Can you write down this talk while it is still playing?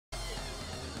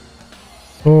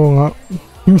Oo nga.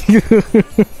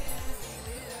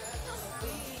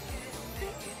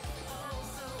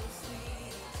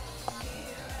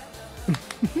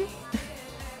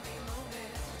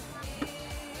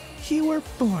 You were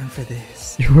born for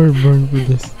this. You were born for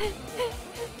this.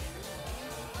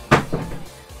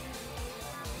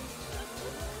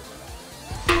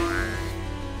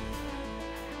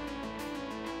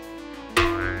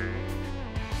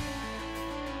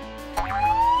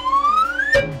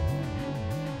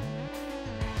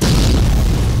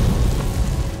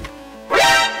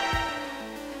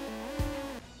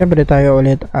 Siyempre tayo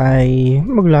ulit ay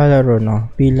maglalaro,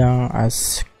 no, bilang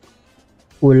as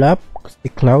ulap si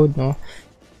Cloud, no,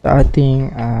 sa ating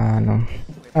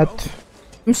at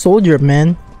I'm soldier,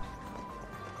 man.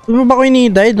 Ano ba ako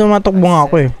ini-die? Dumatakbo nga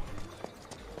ako eh.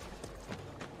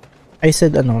 I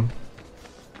said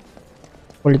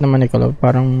ulit naman ni Cloud,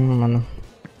 parang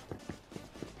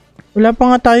wala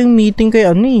pa nga tayong meeting kay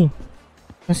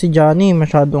si Johnny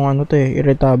masyadong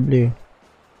irritable.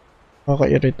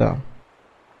 Kaka-irita.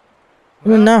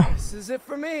 Ano na?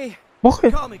 Bakit?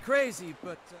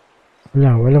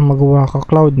 Walang magawa ka,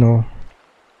 Cloud, no?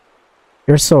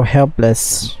 You're so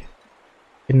helpless.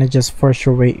 You cannot just force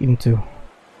your way into.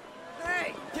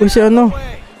 Uy, si ano?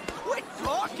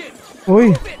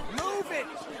 Uy.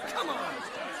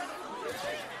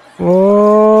 Oh.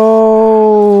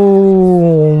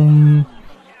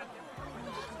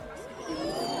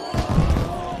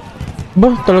 Ba,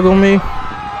 talagang may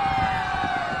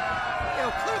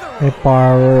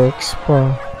fireworks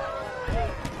pa.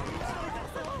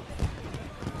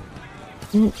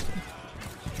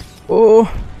 Oh.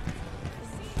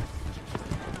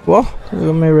 Wow,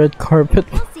 talagang may red carpet.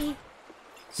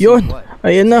 Yun,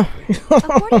 ayan na.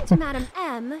 According to Madam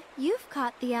M, you've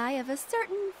caught the eye of a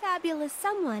certain fabulous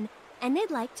someone, and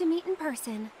they'd like to meet in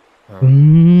person.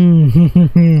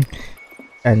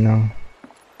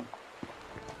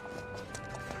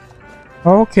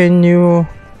 How can you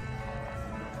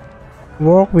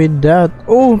walk with that?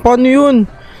 Oh, paano yun?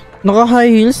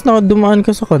 Naka-high heels, nakadumaan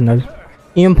ka sa kanal.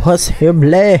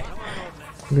 Impossible.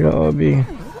 Grabe.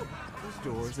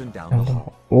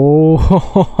 Oh.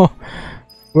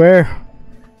 Where?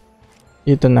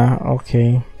 Ito na,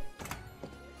 okay.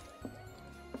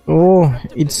 Oh,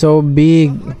 it's so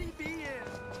big.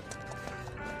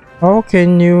 How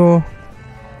can you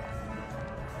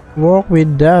walk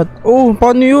with that? Oh,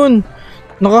 paano yun?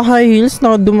 Naka-high heels,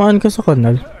 nakadumaan ka sa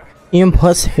kanal.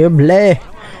 Impossible.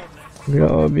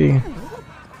 Grabe.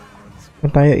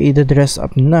 Kung tayo i-dress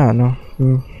up na, no?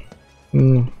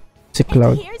 Si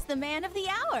Cloud.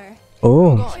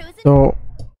 Oh, so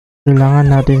kailangan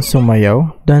natin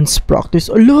sumayaw. Dance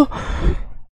practice. Ala!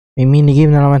 May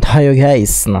minigame na naman tayo,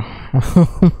 guys, no?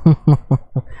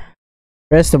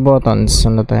 Press the buttons.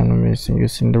 Ano tayo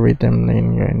using the rhythm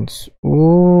lane, guys.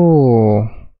 Oh.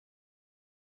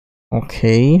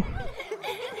 Okay.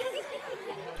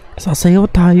 Sasayaw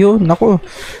tayo. Nako.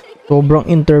 Sobrang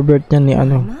introvert niya ni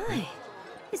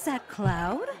Is that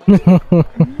Cloud?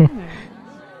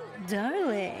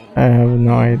 Darling. I have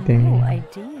no idea. No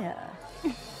idea.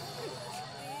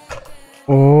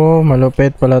 Oh,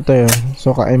 malupit pala to yun.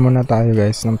 So kain muna tayo,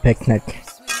 guys, ng picnic.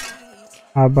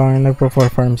 Habang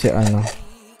nagpo-perform si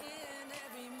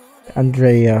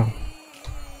Andrea.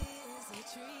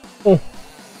 Oh.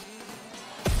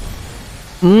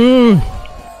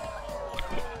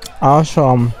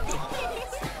 Awesome.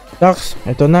 Dax,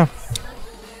 ito na.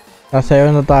 Sasayaw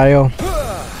na tayo.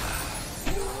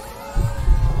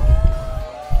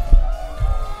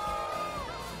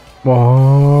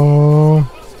 Wow.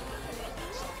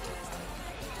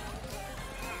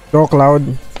 Go,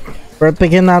 Cloud.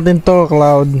 Perfectin natin to,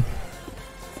 Cloud.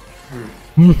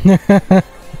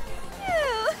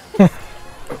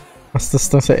 Bastos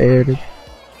to sa Eric.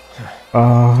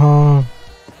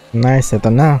 Nice, ito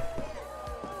na.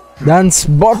 Dance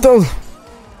bottle.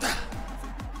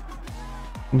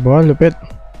 Ba, lupit.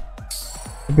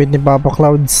 Lupit ni Papa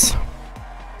Clouds.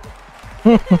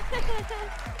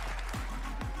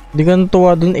 Hindi ka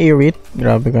natuwa dun, Eric.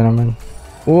 Grabe ka naman.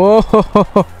 Wow.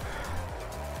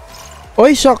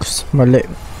 Oy, shucks. Mali.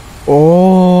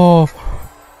 Oh.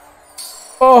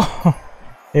 Oh.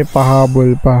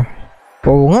 Pahabol pa.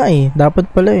 Oo nga dapat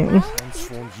pala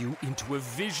Transform you into a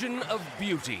vision of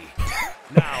beauty.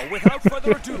 Now, without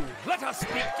further ado, let us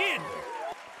begin.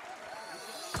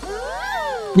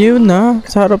 Yun na.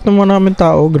 Sa harap naman namin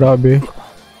tao. Grabe.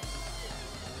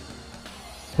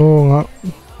 Oo nga.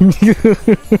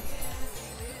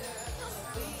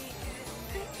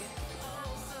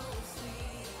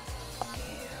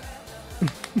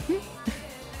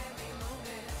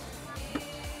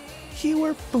 You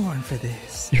were born for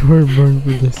this. You were born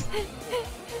for this.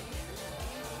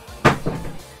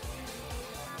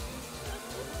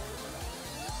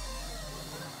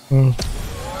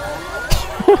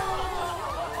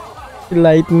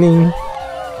 Lightning.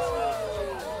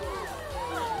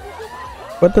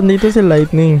 Ba't nandito si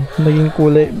Lightning? Naging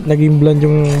kulay, naging blonde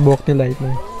yung buhok ni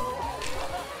Lightning.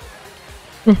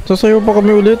 Sasayaw pa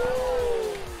kami ulit.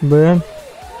 Ba yan?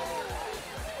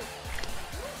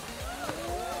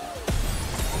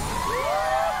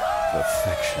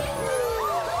 Perfection.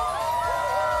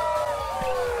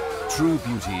 True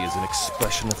beauty is an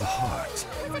expression of the heart.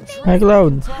 Hi,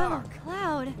 Cloud. Oh,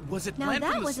 Cloud. Was it Now planned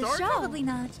that from the was a start? show. Probably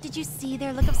not. Did you see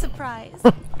their look of surprise?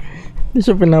 Hindi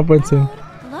siya pinapansin.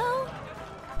 Hello?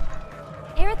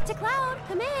 Aerith to Cloud,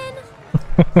 come in.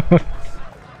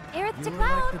 Aerith to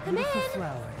Cloud, come in.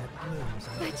 Flower that blooms.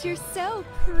 But you're so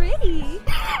pretty.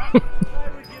 I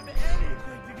would give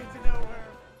anything to get to know her.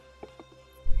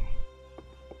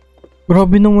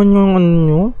 Grabe naman yung ano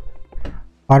nyo.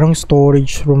 Parang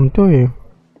storage room to eh.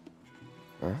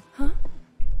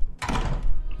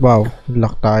 Wow,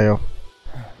 lock tayo.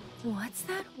 What's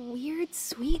that weird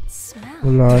sweet smell?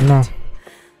 Wala na.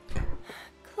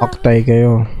 Paktay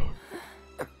kayo.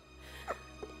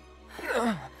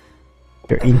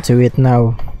 You're into it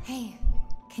now. Hey,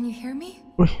 can you hear me?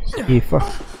 Uy, si Tifa.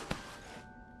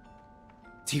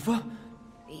 Tifa?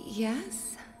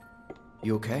 Yes?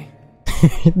 You okay?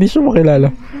 Hindi siya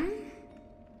makilala.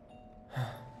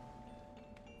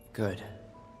 Good.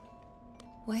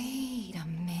 Wait a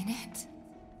minute.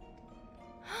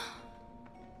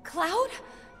 Cloud?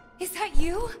 Is that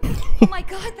you? Oh my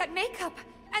god, that makeup!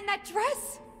 And that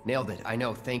dress! Nailed it. I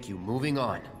know. Thank you. Moving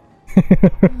on.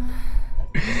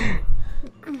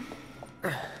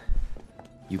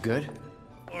 You good?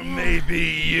 Or maybe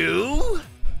you?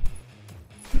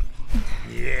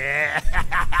 Yeah.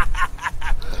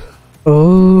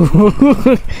 Oh,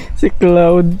 si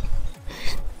Cloud.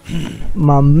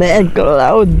 My man,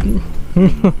 Cloud.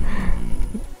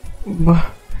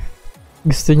 Ba,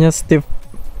 gusto niya stiff.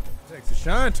 Takes a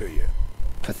shine to you.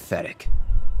 Pathetic.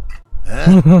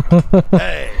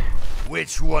 Hey,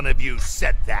 which one of you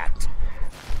said that?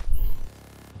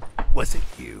 Was it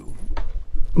you?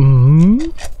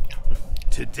 Mm-hmm.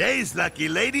 Today's lucky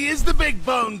lady is the big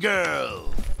bone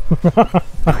girl.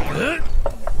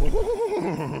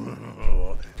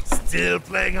 Still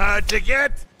playing hard to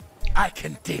get? I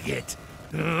can dig it.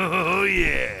 Oh,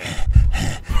 yeah.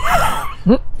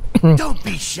 Don't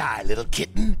be shy, little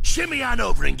kitten. Shimmy on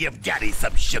over and give Daddy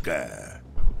some sugar.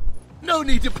 No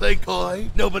need to play coy.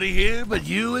 Nobody here but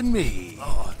you and me.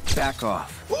 Oh, back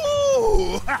off.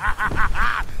 Ooh!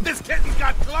 This kitten's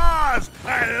got claws!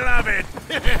 I love it!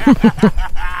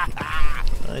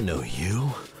 I know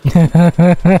you.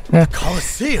 The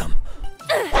Coliseum.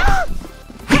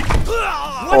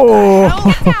 Oh,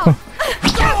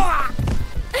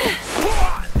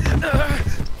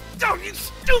 Don't, you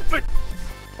stupid!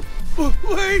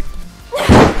 Wait!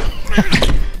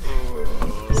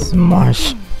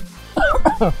 smash.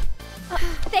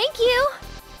 Thank you.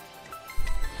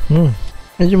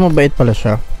 Medyo mabait pala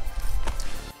siya.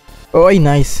 Oh, ay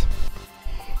nice.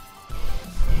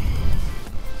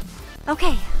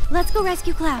 Okay, let's go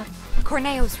rescue Cloud.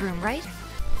 Corneo's room, right?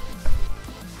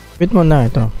 Wait mo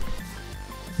na ito.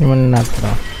 Hindi mo na natin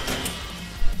ito.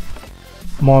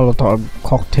 Molotov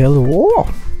cocktail. Whoa!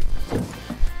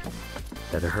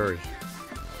 Better hurry.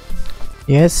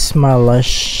 Yes, my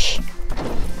lush.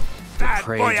 Bad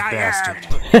boy Depraved I bastard.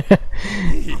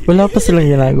 Wala pa silang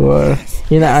ginagawa.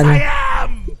 Hinaan. am! I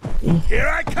am! Here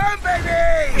I come,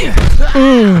 baby!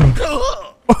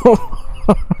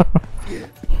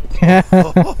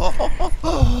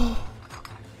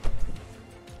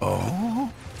 Oh?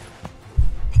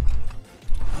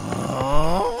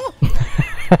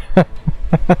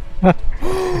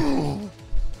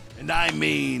 And I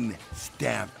mean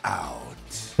stamp out.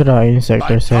 Sirain yung By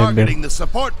Sector 7. targeting the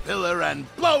support pillar and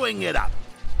blowing it up.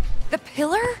 The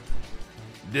pillar?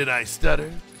 Did I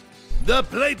stutter? The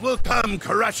plate will come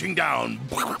crashing down.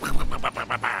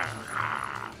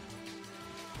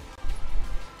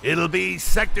 It'll be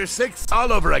Sector 6 all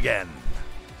over again.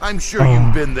 I'm sure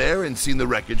you've been there and seen the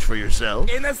wreckage for yourself.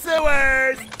 In the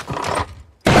sewers!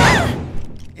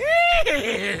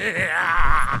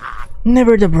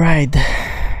 Never the Bride.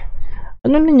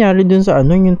 Ano nangyari dun sa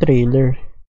ano yung trailer?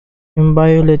 Yung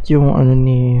violet yung ano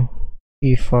ni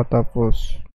Tifa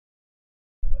tapos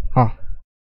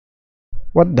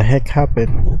what the heck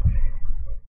happened?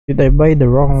 Did I buy the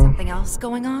wrong? Something else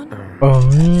going on?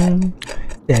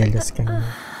 Jealous ka na.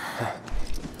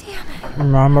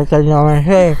 Mama ka niya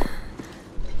kasi.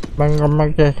 Bang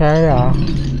magkasaya.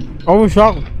 Oh,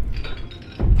 shock.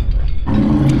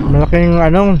 Malaking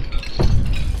anong.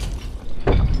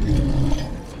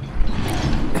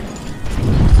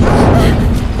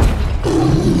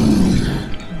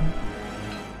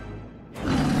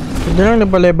 Hindi lang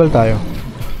nagpa-level tayo.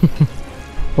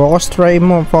 Focus, try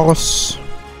mo. Focus.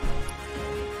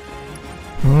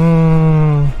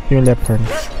 Yung left hand.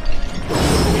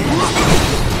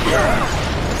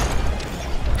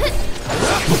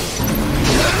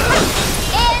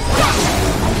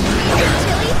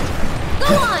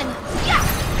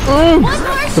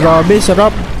 Grabe,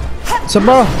 sarap.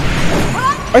 Saba.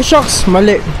 Ay, shucks.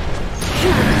 Mali.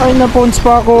 Ay, na-pounce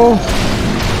pa ako.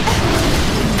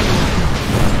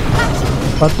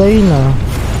 Patay na.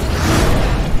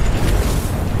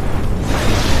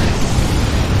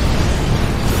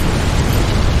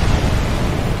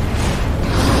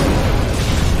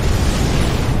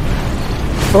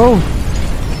 Oh.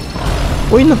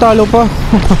 Uy, natalo pa.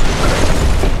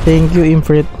 Thank you,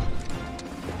 Infrit.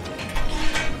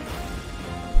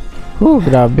 Oh,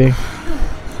 grabe.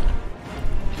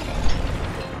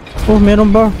 Oh,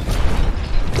 meron ba?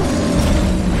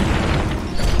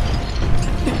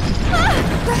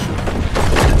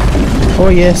 Oh,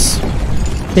 yes.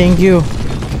 Thank you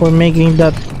for making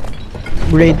that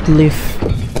great leaf.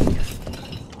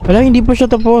 Wala, hindi pa siya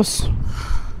tapos.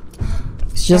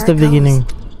 It's just the beginning.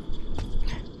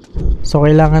 So,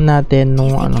 kailangan natin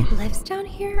nung ano. Lives down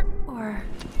here or...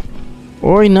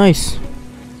 Oy, nice.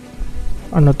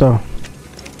 Ano to?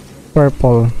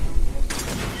 Purple.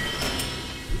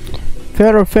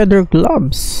 Feather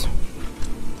gloves.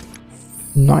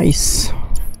 Nice.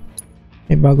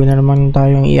 May bago na naman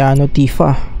tayong iano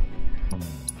Tifa.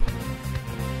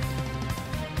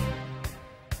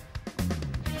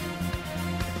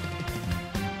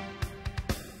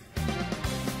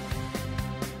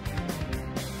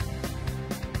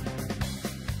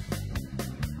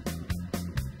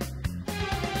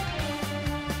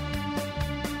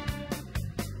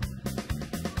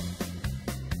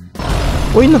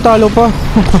 Uy, natalo pa.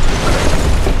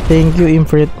 Thank you,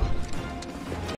 Infrit.